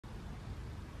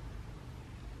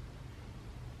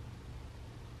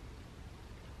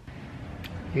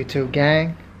YouTube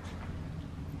gang.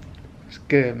 It's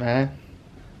good, man.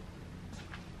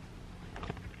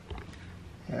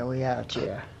 Yeah, we out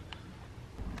here.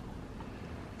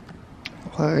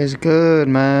 What is good,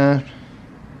 man?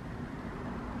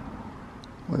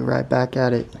 We right back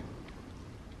at it.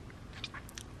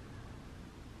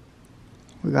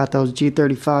 We got those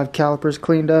G35 calipers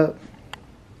cleaned up.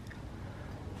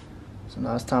 So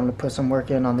now it's time to put some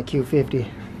work in on the Q50.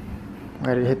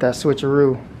 Ready to hit that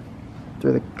switcheroo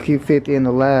through the Q50 in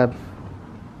the lab.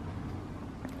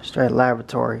 Straight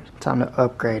laboratory. Time to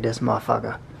upgrade this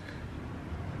motherfucker.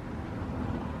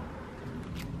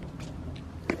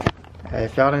 Hey,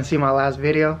 if y'all didn't see my last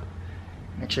video,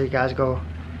 make sure you guys go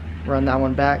run that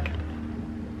one back.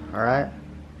 Alright?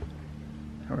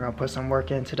 We're gonna put some work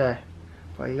in today.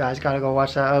 But you guys gotta go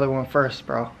watch that other one first,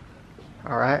 bro.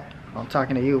 Alright? I'm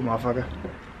talking to you, motherfucker.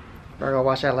 Better go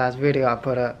watch that last video I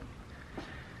put up.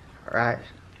 Alright?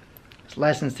 There's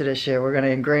lessons to this shit. We're gonna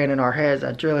ingrain in our heads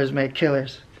that drillers make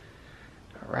killers.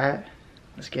 Alright?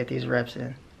 Let's get these reps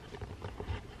in.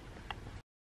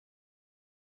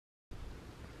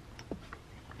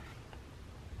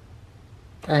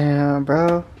 Damn,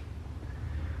 bro.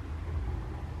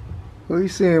 Who you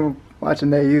seeing watching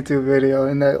that YouTube video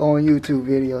in that on YouTube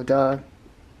video, dog?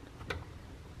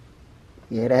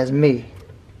 Yeah, that's me.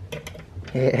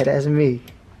 Yeah, that's me.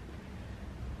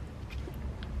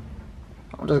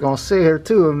 I'm just gonna sit here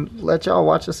too and let y'all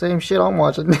watch the same shit I'm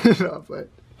watching. But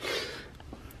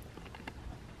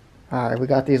alright, we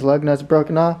got these lug nuts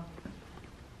broken off.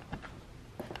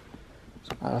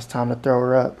 So now it's time to throw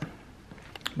her up.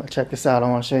 But check this out, I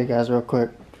want to show you guys real quick.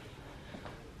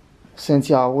 Since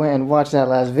y'all went and watched that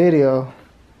last video,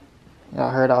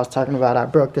 y'all heard I was talking about I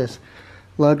broke this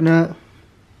lug nut.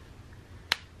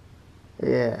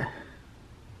 Yeah.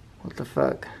 What the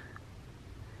fuck?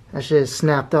 That shit is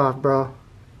snapped off, bro.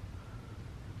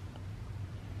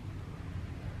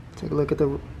 Take a look at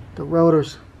the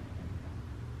rotors.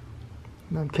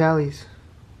 Them Callies.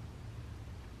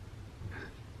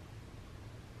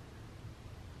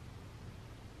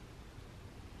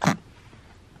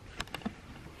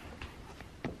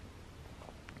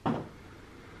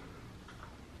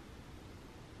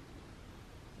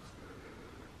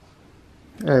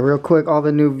 Hey, real quick, all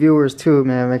the new viewers too,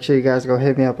 man. Make sure you guys go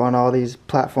hit me up on all these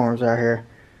platforms right here.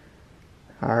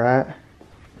 Alright?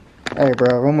 Hey,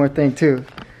 bro, one more thing too.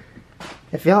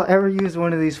 If y'all ever use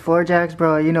one of these floor jacks,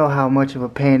 bro, you know how much of a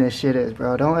pain this shit is,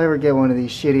 bro. Don't ever get one of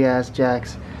these shitty ass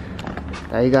jacks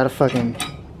that you gotta fucking,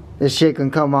 this shit can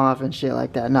come off and shit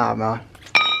like that. Nah, man.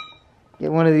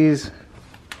 Get one of these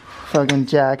fucking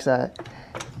jacks that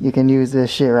you can use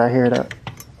this shit right here to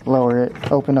lower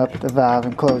it, open up the valve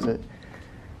and close it.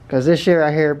 Cause this shit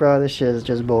right here, bro, this shit is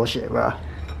just bullshit, bro.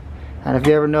 And if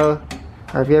you ever know,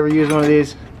 or if you ever use one of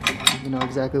these, you know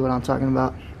exactly what I'm talking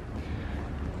about.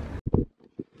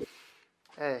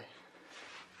 Hey.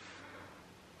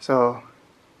 So,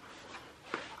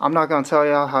 I'm not gonna tell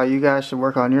y'all how you guys should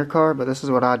work on your car, but this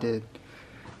is what I did.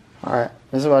 Alright,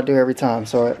 this is what I do every time.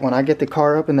 So when I get the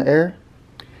car up in the air,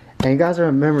 and you guys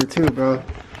remember too, bro,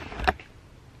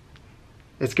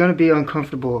 it's gonna be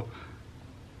uncomfortable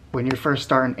when you're first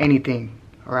starting anything,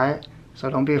 alright? So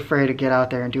don't be afraid to get out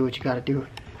there and do what you gotta do.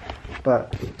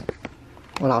 But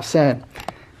what I was saying,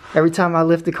 every time I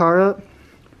lift the car up,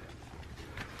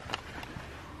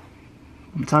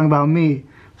 I'm talking about me,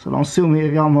 so don't sue me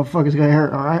if y'all motherfuckers get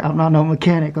hurt, alright? I'm not no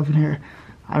mechanic up in here.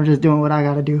 I'm just doing what I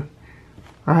gotta do.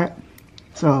 Alright?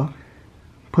 So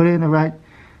put it in the right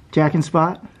jacking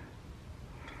spot,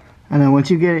 and then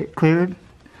once you get it cleared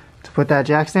to put that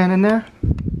jack stand in there,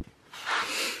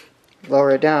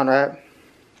 lower it down, right?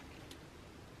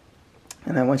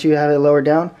 And then once you have it lowered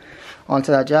down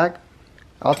onto that jack,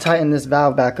 I'll tighten this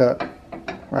valve back up,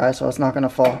 right? So it's not gonna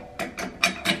fall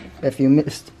if you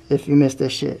missed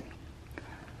this shit.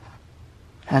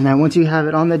 And then once you have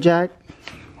it on the jack,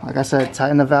 like I said,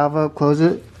 tighten the valve up, close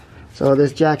it. So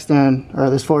this jack stand, or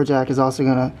this floor jack, is also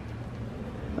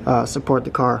gonna support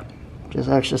the car, just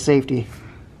extra safety.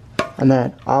 And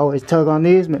then I always tug on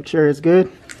these, make sure it's good.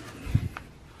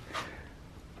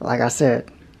 Like I said,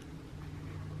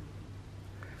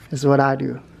 this is what I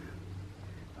do.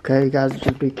 Okay, you guys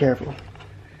just be careful.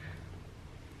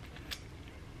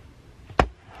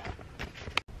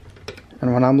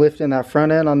 And when I'm lifting that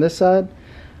front end on this side,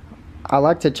 I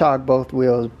like to chock both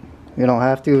wheels. You don't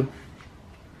have to,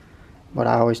 but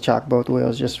I always chock both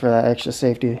wheels just for that extra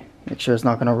safety. Make sure it's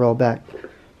not gonna roll back.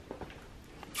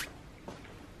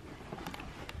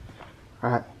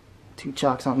 Alright, 2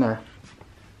 chocks on there.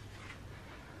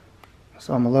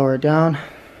 So I'm gonna lower it down,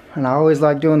 And I always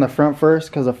like doing the front first,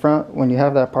 because the front, when you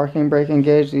have that parking brake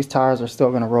engaged, these tires are still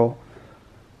going to roll.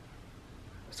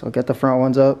 So get the front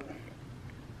ones up,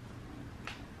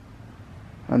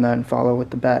 and then follow with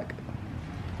the back.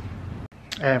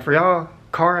 And for y'all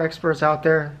car experts out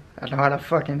there that know how to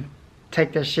fucking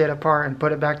take this shit apart and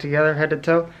put it back together head to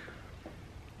toe,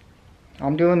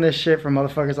 I'm doing this shit for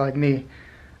motherfuckers like me.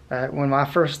 That when I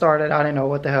first started, I didn't know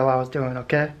what the hell I was doing,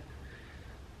 okay?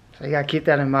 So you gotta keep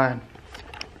that in mind.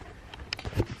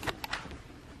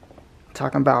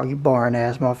 Talking about you boring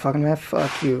ass motherfucker, man,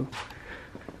 fuck you.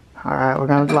 Alright, we're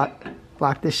gonna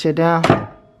lock this shit down.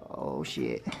 Oh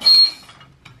shit.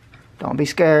 Don't be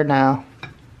scared now.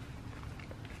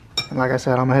 And like I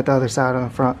said, I'm gonna hit the other side on the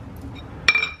front.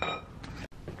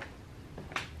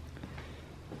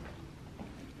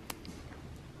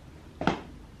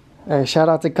 Hey, shout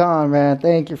out to Con, man.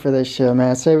 Thank you for this shit,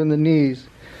 man. Saving the knees.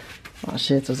 My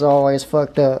shit's as always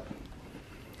fucked up.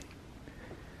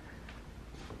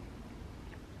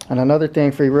 And another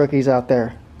thing for you rookies out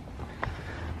there.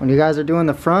 When you guys are doing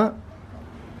the front,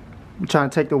 you're trying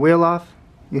to take the wheel off,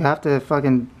 you have to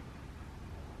fucking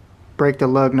break the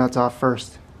lug nuts off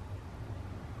first.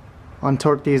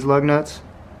 Untorque these lug nuts,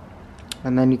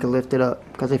 and then you can lift it up.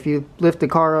 Because if you lift the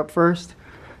car up first,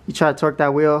 you try to torque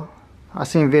that wheel. I've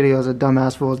seen videos of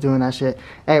dumbass fools doing that shit.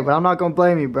 Hey, but I'm not gonna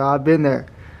blame you, bro. I've been there.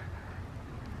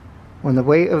 When the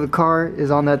weight of the car is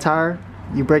on that tire,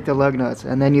 you break the lug nuts,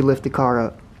 and then you lift the car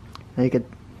up. And you could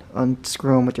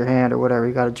unscrew them with your hand or whatever.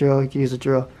 You got a drill, you can use a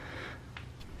drill.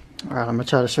 Alright, I'm gonna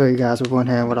try to show you guys with one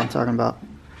hand what I'm talking about.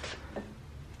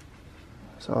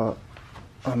 So,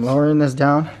 I'm lowering this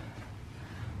down.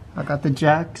 I got the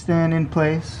jack stand in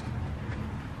place.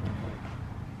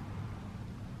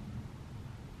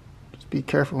 Just be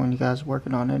careful when you guys are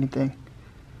working on anything.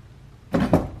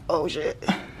 Oh shit.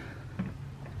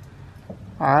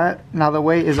 Alright, now the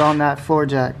weight is on that floor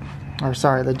jack. Or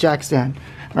sorry, the jack stand.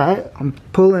 Alright, I'm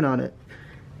pulling on it.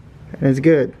 And it's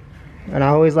good. And I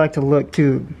always like to look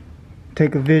too.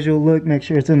 Take a visual look, make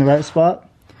sure it's in the right spot.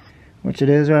 Which it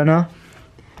is right now.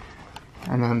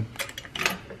 And then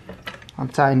I'm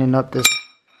tightening up this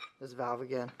valve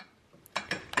again,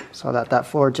 so that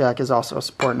floor jack is also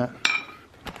supporting it.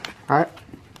 Alright,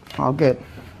 all good.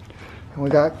 And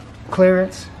we got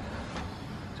clearance,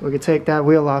 so we can take that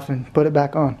wheel off and put it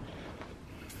back on.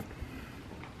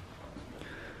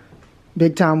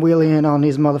 Big time wheelie in on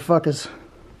these motherfuckers.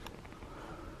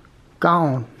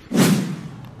 Gone.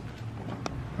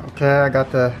 Okay, I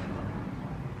got the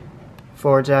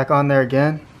floor jack on there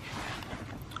again.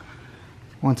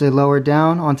 Once it lowered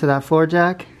down onto that floor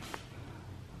jack,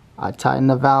 I tighten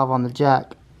the valve on the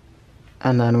jack,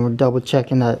 and then we're double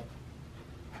checking that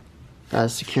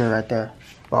that's secure right there.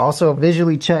 But also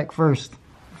visually check first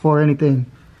before anything.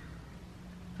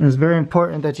 And it's very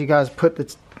important that you guys put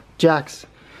the jack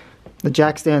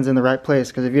stands in the right place,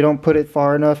 because if you don't put it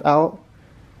far enough out,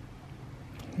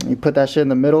 you put that shit in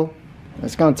the middle,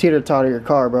 it's gonna teeter-totter your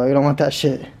car, bro. You don't want that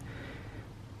shit.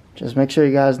 Just make sure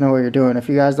you guys know what you're doing. If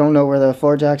you guys don't know where the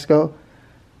floor jacks go,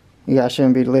 you guys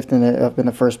shouldn't be lifting it up in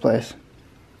the first place.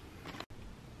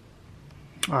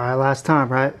 Alright, last time,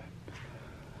 right?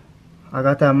 I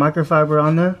got that microfiber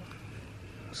on there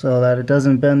so that it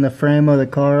doesn't bend the frame of the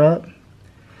car up.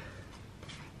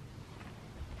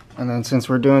 And then since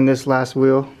we're doing this last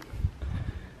wheel,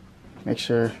 make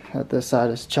sure that this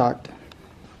side is chalked.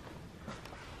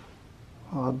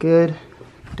 All good.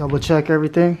 Double check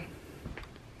everything.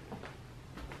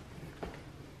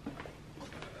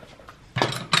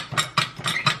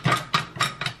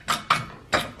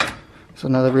 That's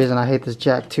another reason I hate this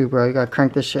jack too, bro. You gotta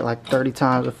crank this shit like 30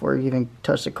 times before you even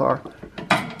touch the car.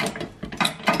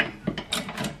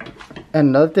 And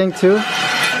another thing too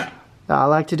that I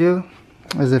like to do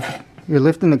is if you're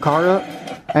lifting the car up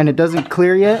and it doesn't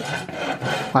clear yet,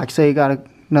 like say you got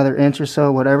another inch or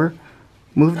so, whatever,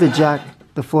 move the jack,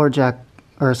 the floor jack,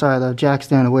 or sorry, the jack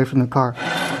stand away from the car.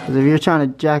 Because if you're trying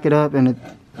to jack it up and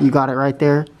you got it right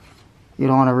there, you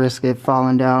don't want to risk it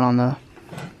falling down on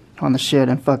the shit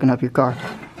and fucking up your car.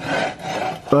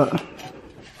 But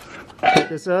pick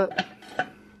this up,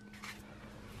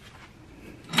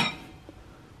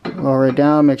 lower it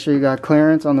down, make sure you got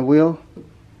clearance on the wheel,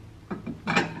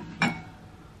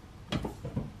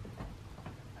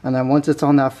 and then once it's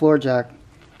on that floor jack,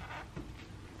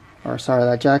 or sorry,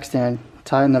 that jack stand,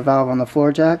 tighten the valve on the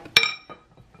floor jack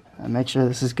and make sure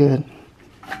this is good.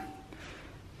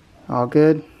 All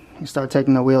good. You start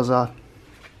taking the wheels off.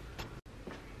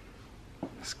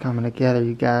 It's coming together,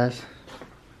 you guys.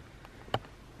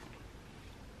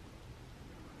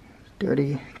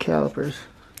 Dirty calipers.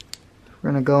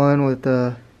 We're gonna go in with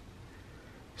the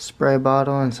spray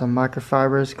bottle and some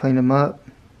microfibers, clean them up.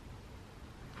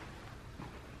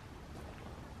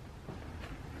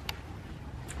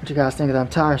 What you guys think of them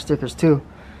tire stickers too?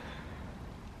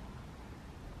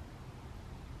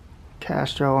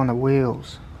 Castro on the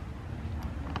wheels.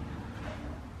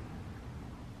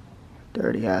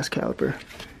 Dirty ass caliper.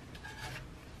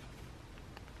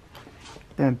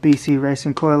 Then BC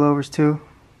racing coilovers too.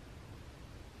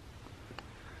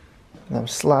 Them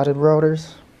slotted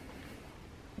rotors.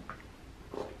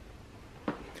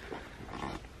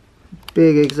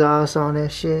 Big exhaust on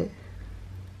this shit.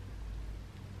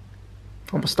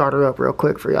 I'm gonna start it up real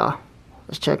quick for y'all.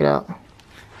 Let's check it out.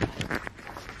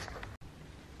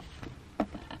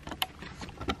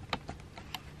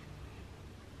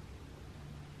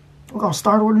 We're gonna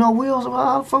start with no wheels.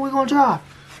 How the fuck we gonna drive?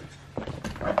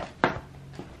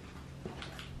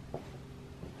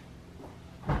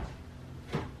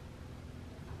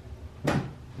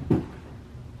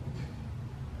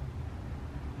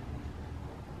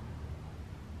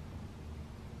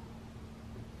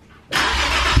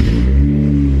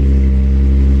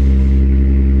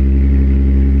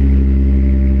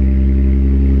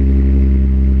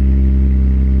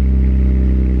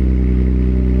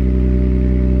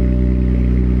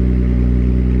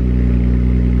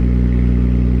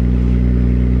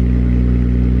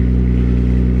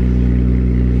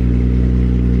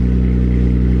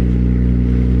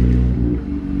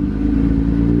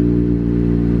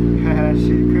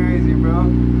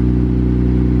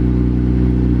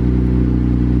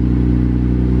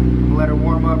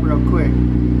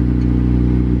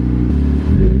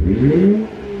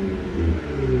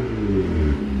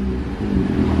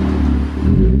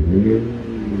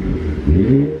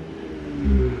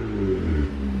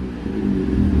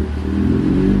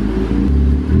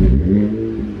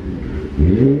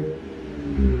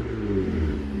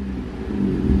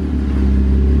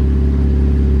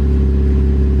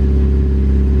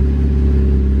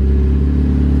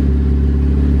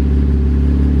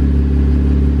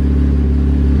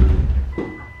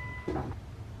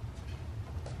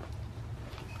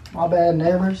 My bad,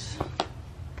 neighbors.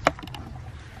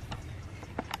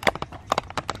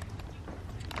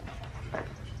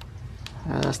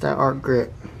 That's that art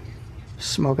grit.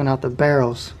 Smoking out the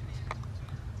barrels.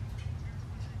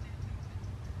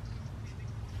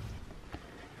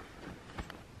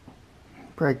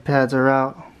 Brake pads are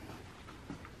out.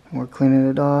 We're cleaning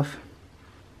it off.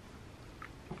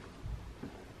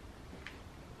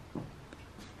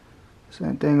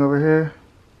 Same thing over here.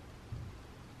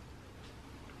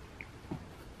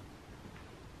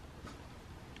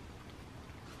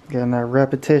 Getting that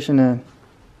repetition in.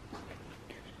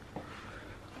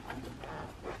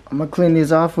 I'm gonna clean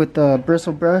these off with the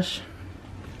bristle brush.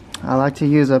 I like to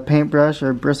use a paintbrush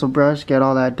or bristle brush, get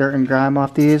all that dirt and grime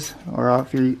off these. Or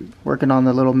if you're working on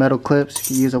the little metal clips,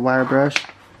 you can use a wire brush.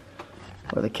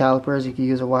 Or the calipers, you can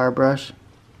use a wire brush.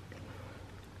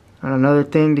 And another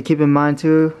thing to keep in mind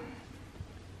too,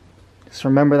 just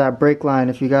remember that brake line.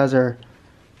 If you guys are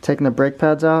taking the brake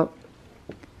pads out,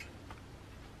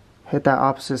 hit that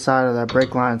opposite side of that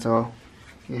brake line, so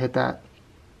you hit that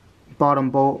bottom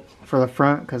bolt for the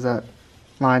front because that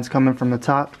line's coming from the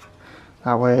top.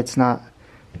 That way it's not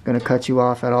going to cut you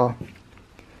off at all.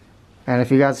 And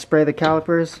if you guys spray the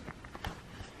calipers,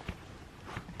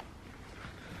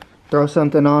 throw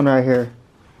something on right here.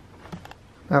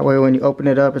 That way when you open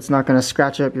it up, it's not going to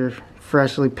scratch up your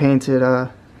freshly painted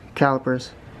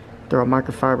calipers. Throw a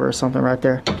microfiber or something right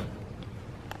there.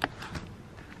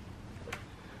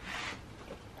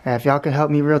 And if y'all could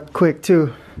help me real quick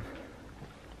too.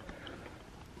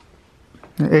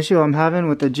 The issue I'm having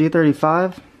with the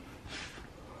G35,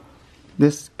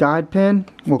 this guide pin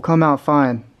will come out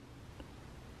fine,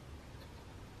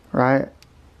 right?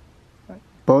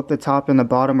 Both the top and the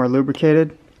bottom are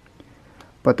lubricated,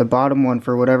 but the bottom one,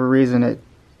 for whatever reason, it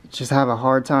just have a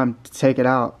hard time to take it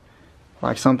out.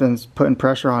 Like something's putting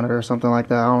pressure on it or something like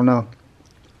that. I don't know.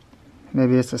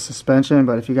 Maybe it's a suspension,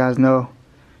 but if you guys know,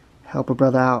 help a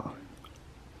brother out.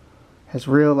 It's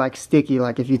real like sticky.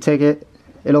 Like if you take it,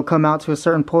 it'll come out to a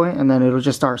certain point and then it'll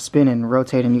just start spinning and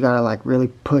rotating. You gotta like really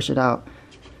push it out.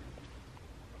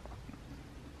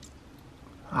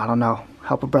 I don't know.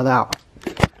 Help a brother out.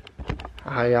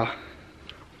 Alright, y'all.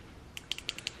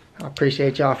 I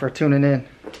appreciate y'all for tuning in.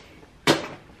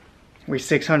 We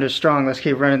 600 strong. Let's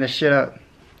keep running this shit up.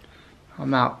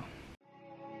 I'm out.